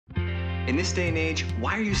In this day and age,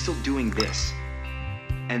 why are you still doing this?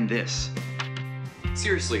 And this?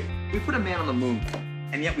 Seriously, we put a man on the moon,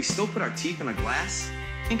 and yet we still put our teeth in a glass?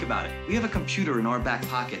 Think about it. We have a computer in our back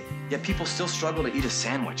pocket, yet people still struggle to eat a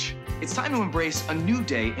sandwich. It's time to embrace a new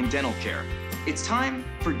day in dental care. It's time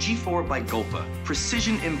for G4 by Gulpa,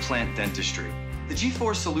 precision implant dentistry. The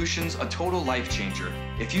G4 solution's a total life changer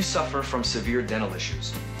if you suffer from severe dental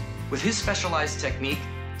issues. With his specialized technique,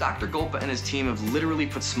 Dr. Gulpa and his team have literally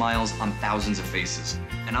put smiles on thousands of faces,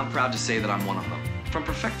 and I'm proud to say that I'm one of them. From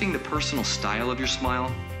perfecting the personal style of your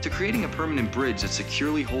smile to creating a permanent bridge that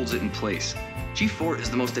securely holds it in place, G4 is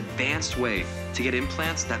the most advanced way to get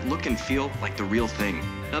implants that look and feel like the real thing.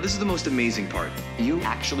 Now, this is the most amazing part. You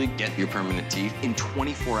actually get your permanent teeth in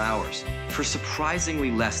 24 hours for surprisingly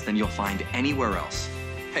less than you'll find anywhere else.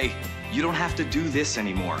 Hey, you don't have to do this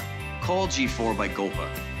anymore. Call G4 by Gulpa,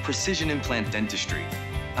 precision implant dentistry.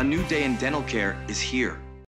 A new day in dental care is here.